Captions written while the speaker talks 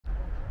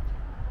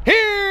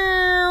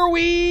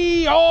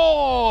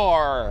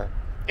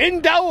in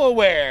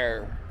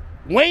Delaware.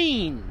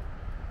 Wayne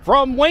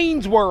from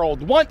Wayne's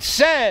World once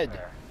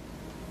said,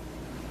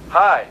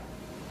 "Hi,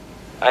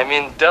 I'm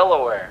in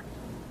Delaware."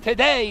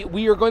 Today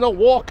we are going to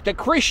walk the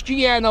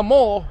Christiana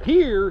Mall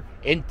here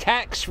in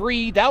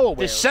tax-free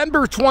Delaware.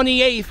 December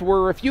 28th,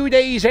 we're a few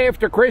days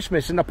after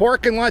Christmas and the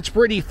parking lot's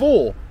pretty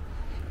full.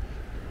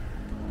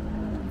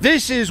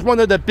 This is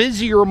one of the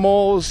busier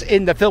malls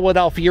in the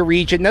Philadelphia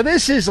region. Now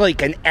this is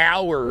like an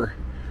hour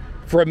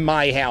from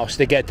my house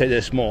to get to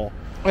this mall.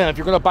 Now, if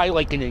you're going to buy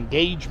like an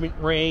engagement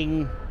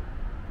ring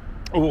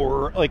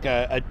or like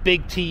a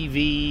big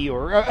TV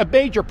or a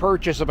major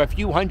purchase of a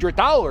few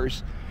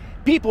 $100s,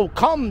 people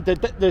come to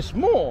this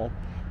mall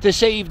to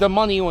save the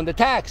money on the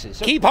taxes.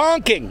 So keep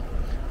honking.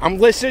 I'm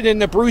listening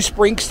to Bruce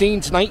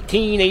Springsteen's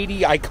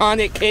 1980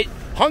 iconic hit,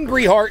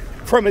 Hungry Heart,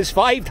 from his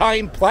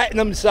 5-time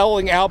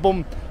platinum-selling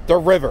album, The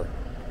River.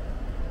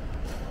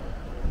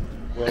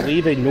 We're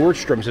leaving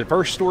Nordstrom's. The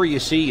first store you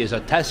see is a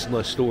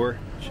Tesla store.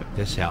 Check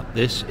this out.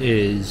 This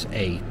is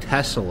a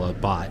Tesla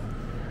bot.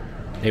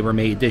 They were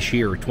made this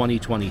year,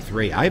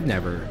 2023. I've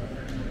never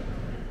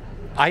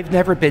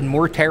been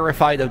more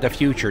terrified of the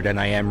future than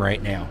I am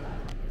right now.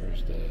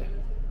 There's the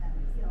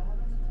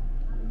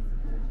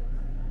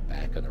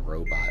back of the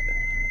robot.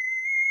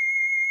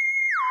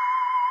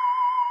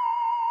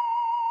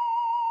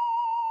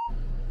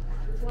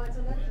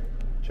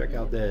 Check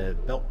out the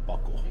belt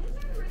buckle.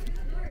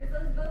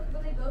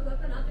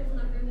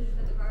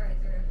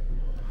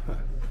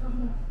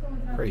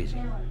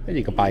 Crazy. And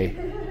you can buy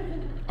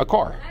a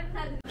car.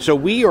 So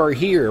we are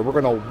here. We're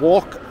going to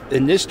walk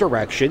in this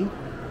direction.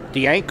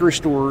 The anchor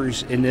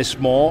stores in this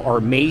mall are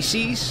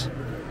Macy's,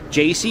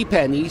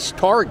 JCPenney's,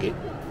 Target,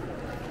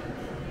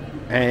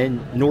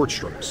 and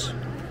Nordstrom's.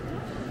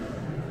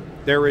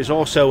 There is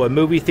also a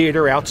movie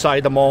theater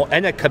outside the mall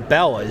and a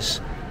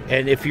Cabela's.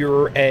 And if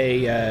you're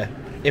a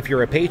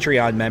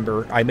Patreon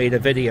member, I made a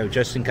video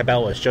just in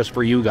Cabela's, just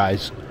for you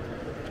guys.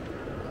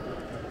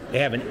 They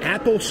have an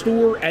Apple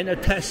store and a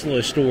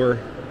Tesla store.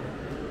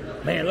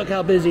 Man, look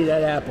how busy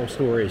that Apple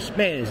store is.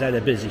 Man, is that a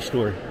busy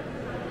store.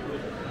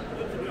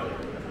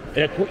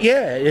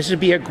 Yeah, this would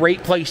be a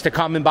great place to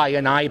come and buy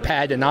an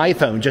iPad and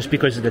iPhone just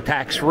because of the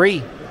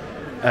tax-free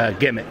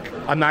gimmick.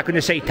 I'm not going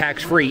to say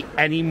tax-free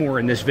anymore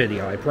in this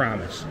video, I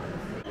promise.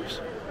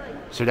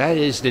 So that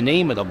is the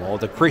name of the mall,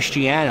 the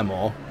Christiana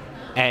Mall.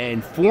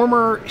 And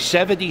former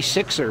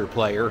 76er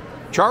player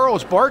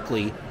Charles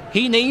Barkley,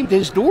 he named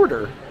his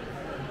daughter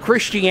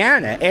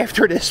Christiana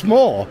after this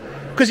mall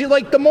because he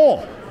liked the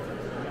mall.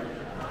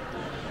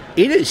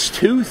 It is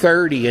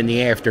 2:30 in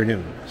the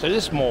afternoon. So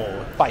this mall,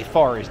 by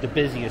far, is the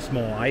busiest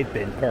mall I've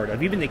been part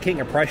of. Even the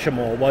King of Prussia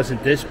Mall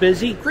wasn't this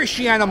busy.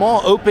 Christiana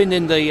Mall opened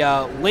in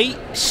the late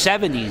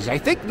 70s, I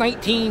think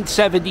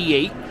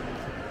 1978.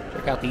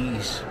 Check out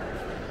these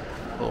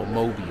little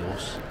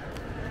mobiles.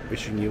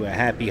 Wishing you a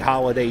happy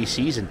holiday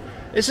season.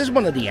 This is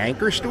one of the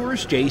anchor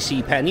stores,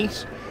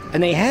 JCPenney's,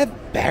 and they have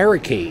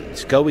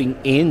barricades going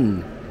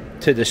in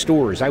to the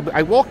stores.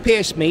 I walked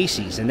past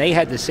Macy's and they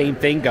had the same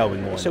thing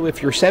going on. So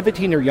if you're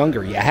 17 or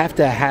younger, you have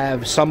to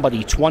have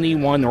somebody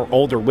 21 or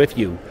older with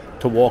you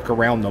to walk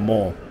around the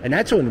mall. And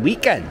that's on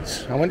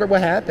weekends. I wonder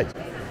what happened.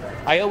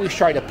 I always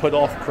try to put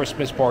off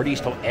Christmas parties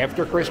till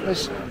after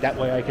Christmas. That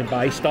way I can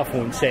buy stuff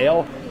on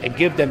sale and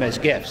give them as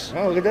gifts.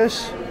 Oh, look at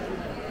this.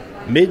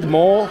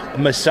 Mid-mall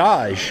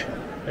massage.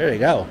 There you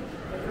go.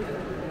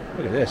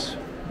 Look at this.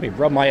 Let me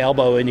rub my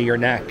elbow into your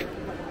neck.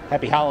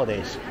 Happy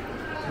holidays.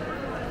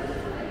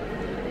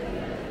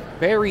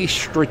 Very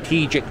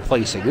strategic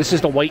placing. This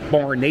is the White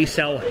Barn. They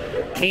sell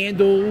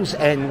candles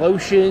and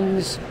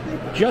lotions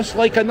just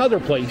like another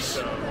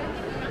place,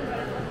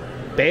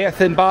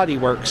 Bath and Body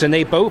Works, and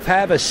they both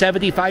have a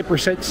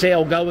 75%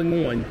 sale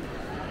going on,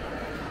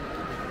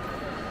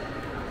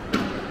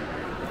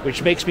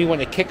 which makes me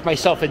want to kick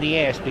myself in the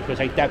ass because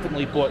I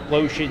definitely bought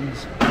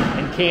lotions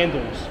and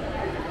candles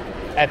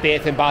at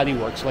Bath and Body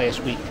Works last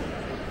week.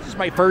 This is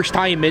my first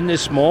time in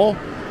this mall.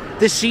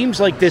 This seems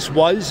like this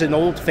was an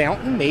old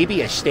fountain, maybe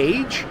a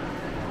stage.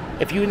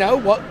 If you know,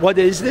 what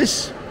is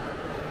this?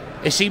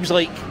 It seems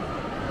like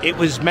it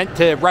was meant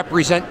to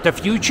represent the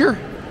future.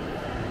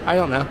 I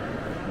don't know.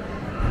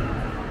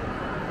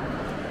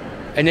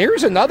 And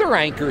there's another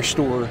anchor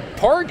store,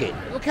 Target.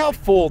 Look how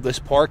full this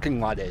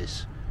parking lot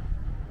is.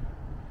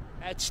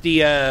 That's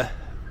the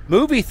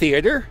movie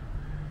theater.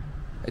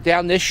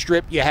 Down this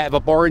strip, you have a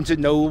Barnes &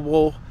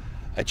 Noble,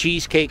 a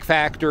Cheesecake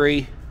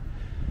Factory,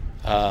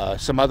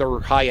 some other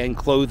high-end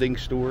clothing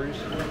stores.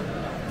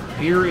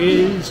 Here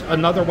is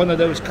another one of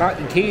those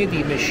cotton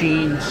candy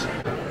machines.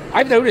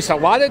 I've noticed a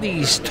lot of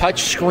these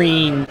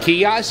touchscreen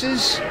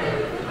kiosks,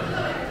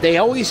 they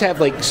always have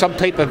like there's some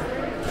type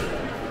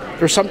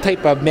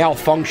of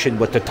malfunction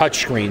with the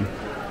touchscreen.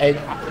 And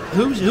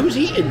who's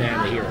eating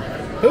out of here?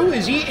 Who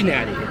is eating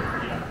out of here?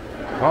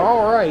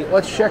 All right,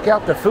 let's check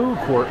out the food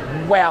court.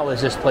 Wow, is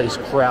this place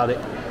crowded.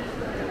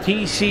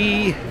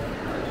 TCBY,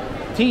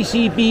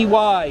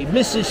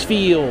 Mrs.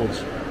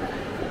 Fields,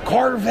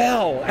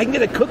 Carvel. I can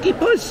get a Cookie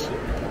Puss?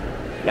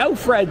 No,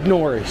 Fred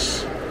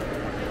Norris.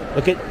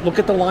 Look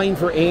at the line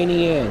for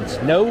Annie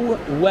Ann's. No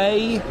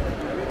way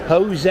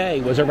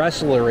Jose was a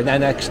wrestler in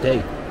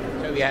NXT.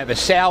 So we have a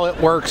Salad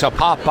Works, a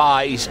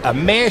Popeyes, a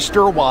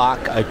Master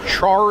Wok, a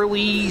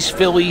Charlie's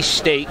Philly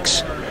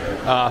Steaks,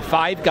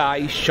 Five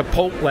Guys,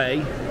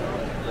 Chipotle,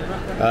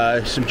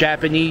 some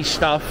Japanese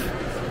stuff.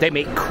 They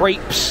make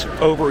crepes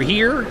over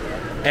here,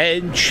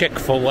 and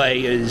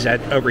Chick-fil-A is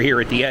over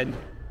here at the end.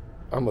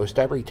 Almost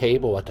every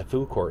table at the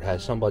food court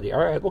has somebody,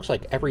 or it looks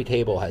like every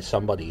table has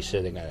somebody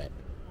sitting at it.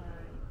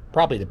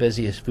 Probably the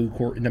busiest food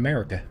court in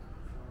America.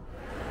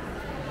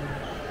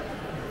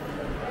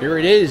 Here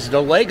it is,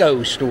 the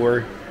Lego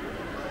store.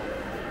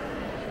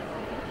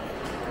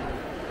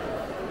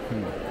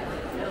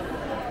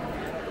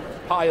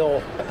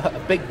 Pile,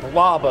 a big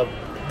blob of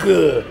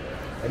good.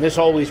 And this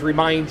always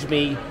reminds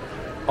me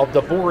of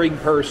the boring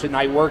person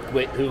I worked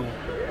with who,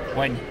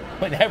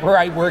 whenever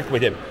I worked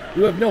with him,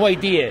 you have no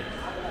idea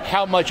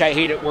how much I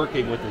hated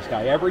working with this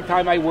guy. Every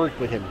time I worked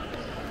with him,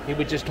 he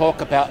would just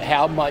talk about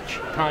how much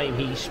time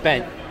he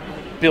spent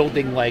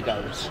building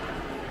Legos.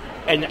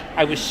 And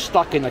I was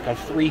stuck in like a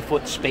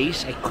 3-foot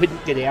space. I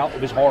couldn't get out.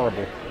 It was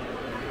horrible.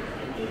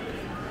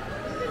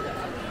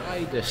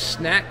 The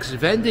snacks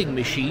vending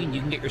machine,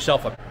 you can get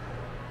yourself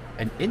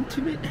an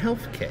intimate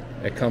health kit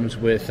that comes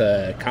with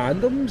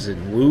condoms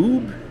and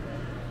lube,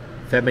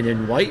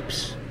 feminine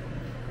wipes.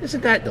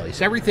 Isn't that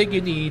nice? Everything you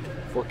need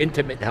for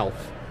intimate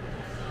health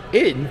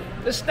in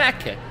the snack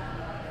kit.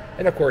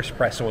 And of course,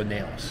 press-on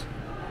nails.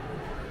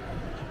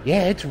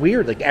 Yeah, it's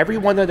weird. Like every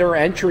one of their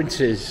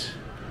entrances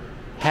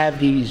have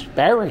these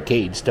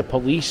barricades to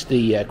police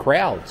the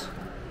crowds.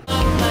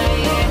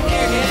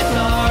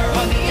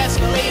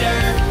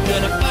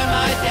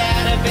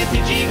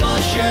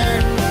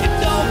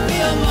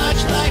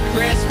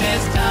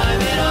 Christmas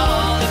time at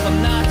all if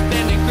I'm not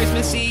spending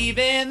Christmas Eve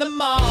in the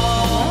mall.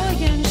 Hello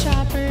again,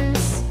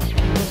 shoppers. We'll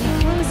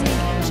be closing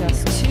in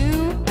just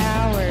 2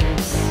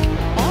 hours.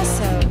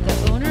 Also,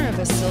 the owner of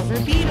a silver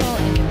beetle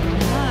in the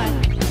lot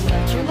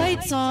left your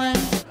lights on.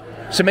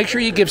 So make sure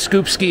you give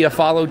Scoopski a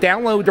follow.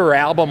 Download their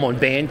album on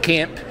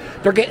Bandcamp.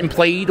 They're getting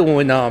played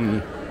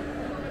on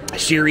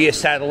Sirius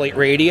Satellite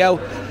Radio.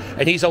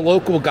 And he's a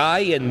local guy,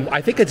 and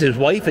I think it's his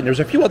wife, and there's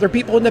a few other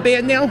people in the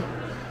band now.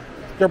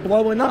 They're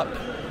blowing up.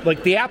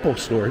 Like the Apple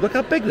store. Look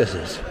how big this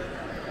is.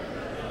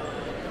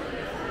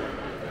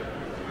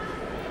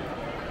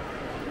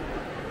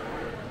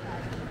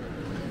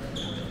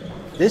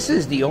 This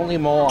is the only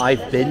mall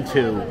I've been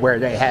to where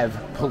they have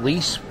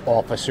police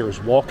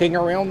officers walking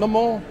around the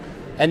mall,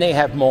 and they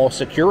have mall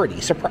security.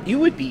 You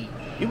would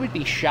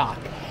be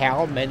shocked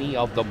how many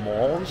of the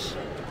malls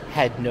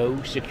had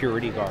no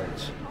security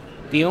guards.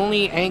 The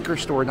only anchor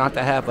store not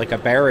to have like a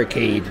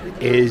barricade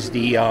is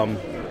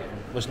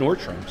was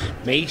Nordstrom's,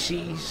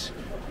 Macy's,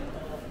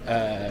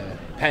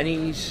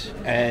 Penny's,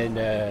 and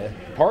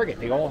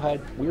Target. They all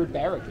had weird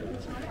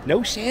barricades.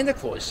 No Santa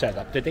Claus set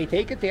up. Did they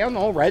take it down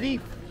already?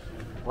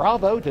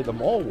 Bravo to the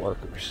mall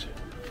workers.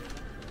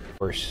 Of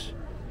course,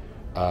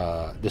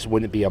 this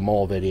wouldn't be a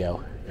mall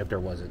video if there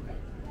wasn't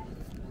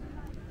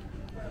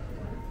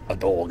a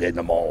dog in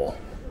the mall.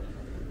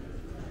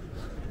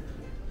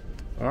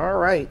 All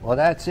right, well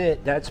that's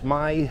it. That's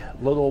my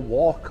little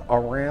walk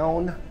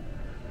around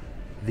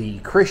the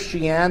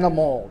Christiana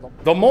Mall.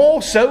 The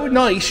mall's so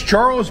nice,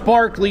 Charles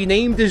Barkley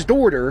named his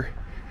daughter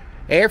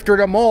after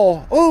the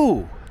mall.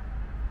 Ooh,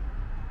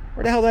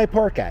 where the hell did I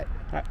park at?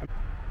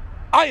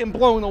 I am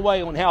blown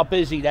away on how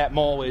busy that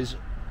mall is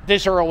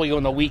this early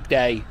on the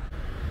weekday.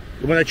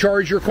 You want to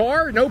charge your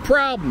car? No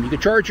problem. You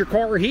can charge your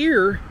car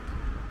here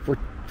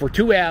for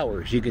 2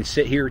 hours. You can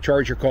sit here,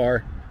 charge your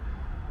car.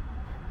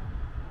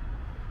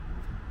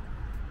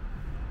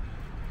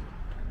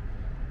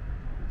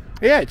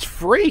 Yeah, it's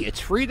free. It's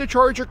free to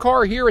charge your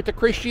car here at the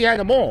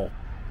Christiana Mall.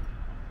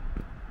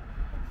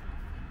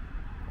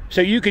 So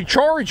you can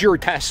charge your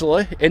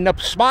Tesla in the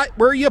spot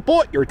where you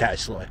bought your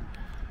Tesla.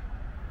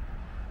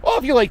 Well,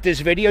 if you like this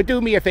video, do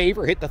me a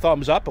favor, hit the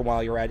thumbs up, and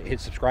while you're at it, hit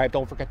subscribe.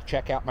 Don't forget to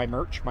check out my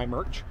merch.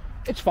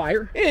 It's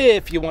fire.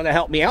 If you want to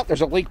help me out,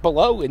 there's a link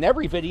below in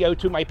every video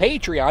to my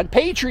Patreon.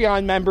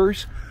 Patreon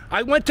members,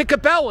 I went to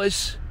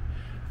Cabela's.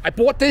 I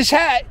bought this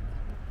hat.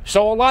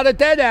 Saw a lot of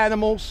dead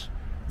animals.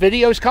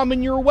 Videos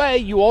coming your way.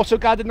 You also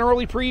got an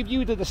early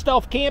preview to the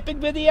stealth camping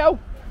video.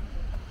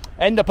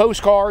 And the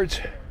postcards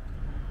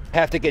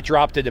have to get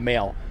dropped in the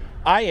mail.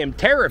 I am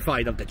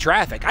terrified of the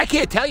traffic. I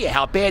can't tell you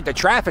how bad the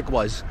traffic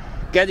was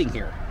getting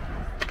here.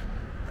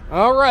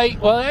 All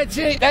right, well, that's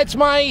it. That's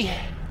my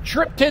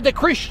trip to the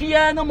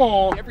Christiana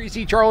Mall. Whenever you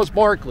see Charles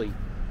Barkley,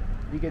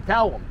 you can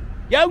tell him,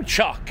 yo,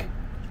 Chuck,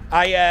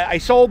 I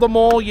sold the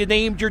mall you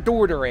named your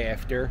daughter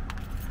after.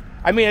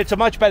 I mean, it's a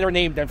much better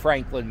name than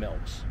Franklin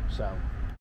Mills, so...